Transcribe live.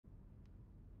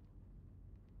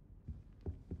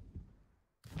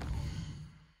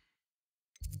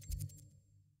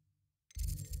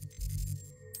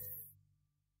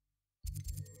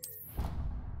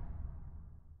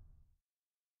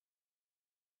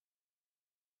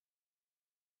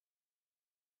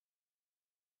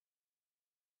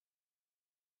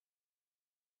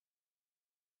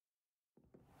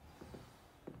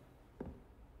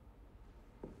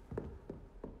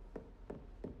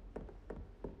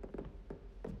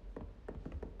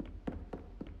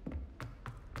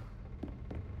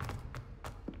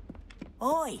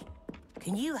Oi!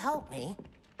 Can you help me?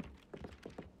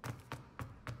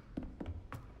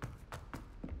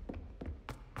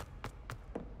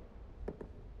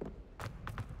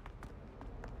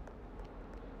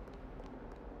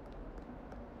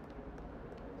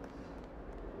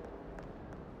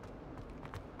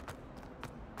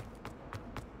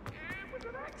 It was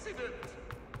an accident!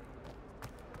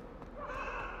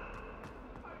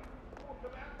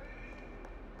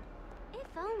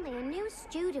 If only a new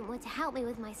student were to help me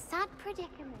with my sad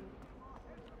predicament.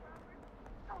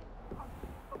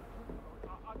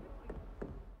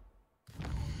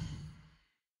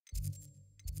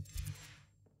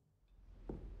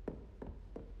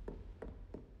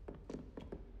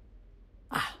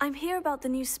 I'm here about the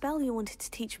new spell you wanted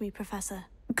to teach me, Professor.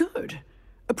 Good.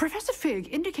 Professor Fig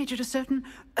indicated a certain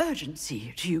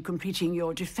urgency to you completing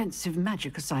your defensive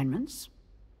magic assignments.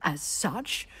 As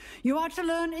such, you are to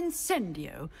learn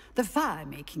Incendio, the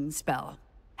fire-making spell,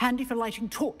 handy for lighting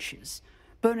torches,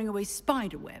 burning away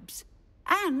spider webs,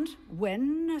 and,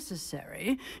 when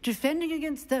necessary, defending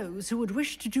against those who would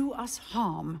wish to do us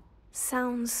harm.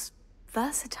 Sounds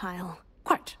versatile.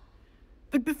 Quite.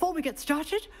 But before we get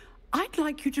started, I'd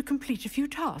like you to complete a few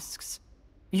tasks.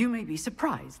 You may be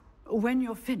surprised. When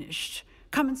you're finished,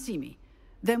 come and see me.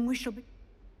 Then we shall be...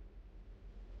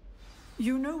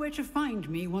 You know where to find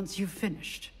me once you've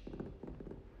finished.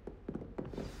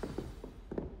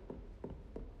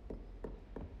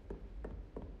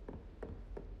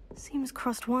 Seems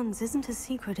Crossed Wands isn't as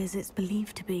secret as it's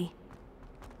believed to be.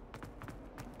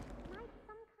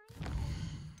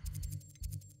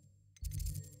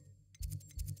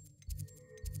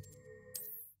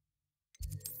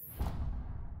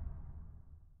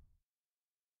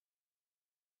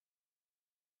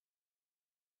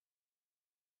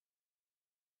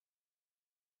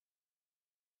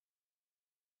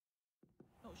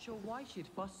 Not sure why she'd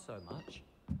fuss so much.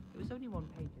 It was only one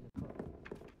page in the book.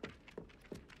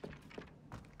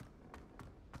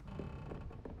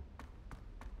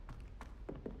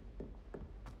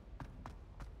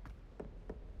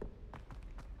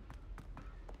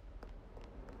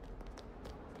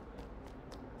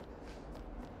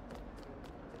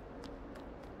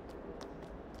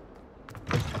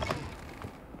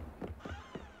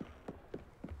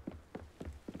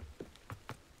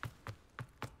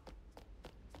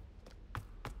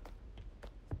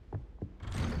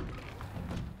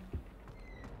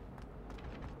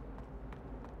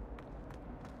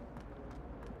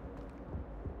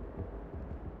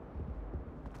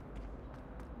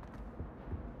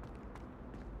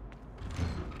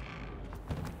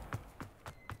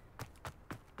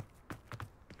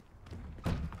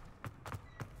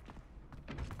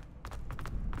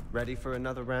 Ready for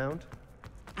another round?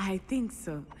 I think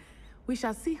so. We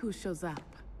shall see who shows up.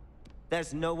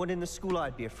 There's no one in the school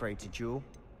I'd be afraid to duel.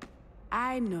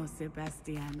 I know,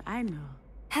 Sebastian, I know.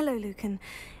 Hello, Lucan.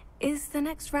 Is the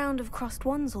next round of Crossed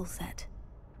Wands all set?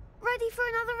 Ready for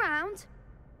another round?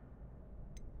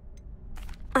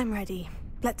 I'm ready.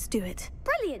 Let's do it.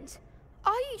 Brilliant!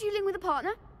 Are you dueling with a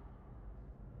partner?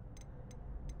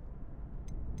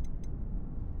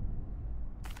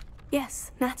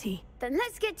 Yes, Natty. Then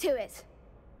let's get to it.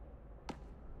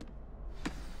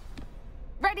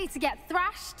 Ready to get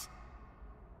thrashed?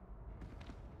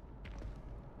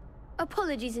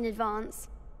 Apologies in advance.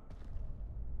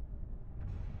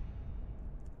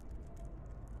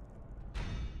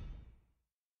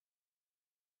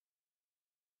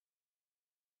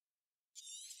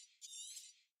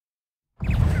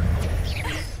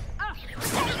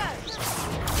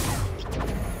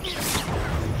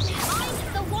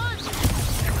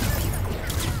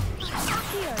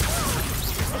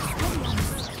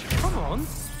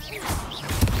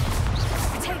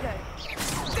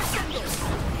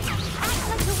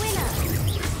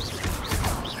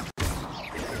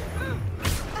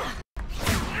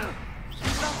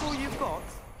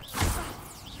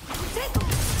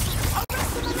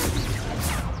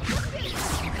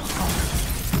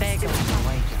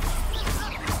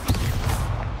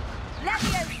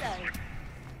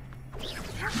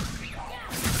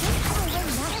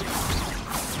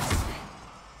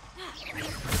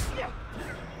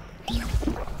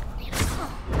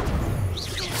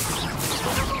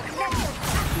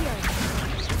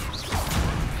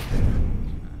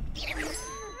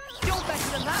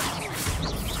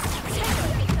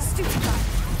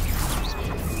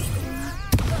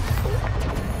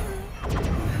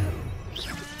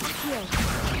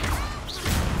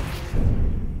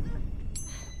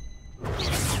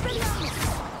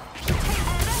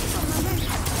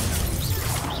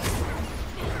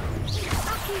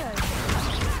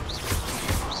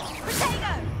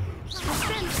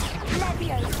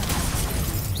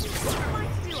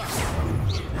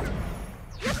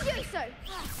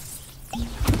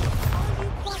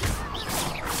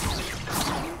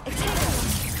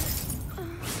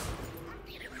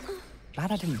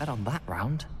 Glad I didn't bet on that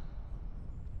round.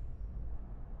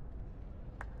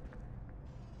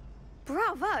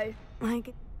 Bravo!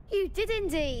 You did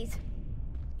indeed.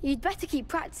 You'd better keep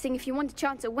practicing if you want a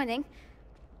chance at winning.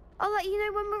 I'll let you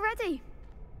know when we're ready.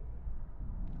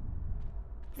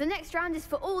 The next round is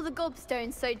for all the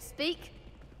gobstones, so to speak.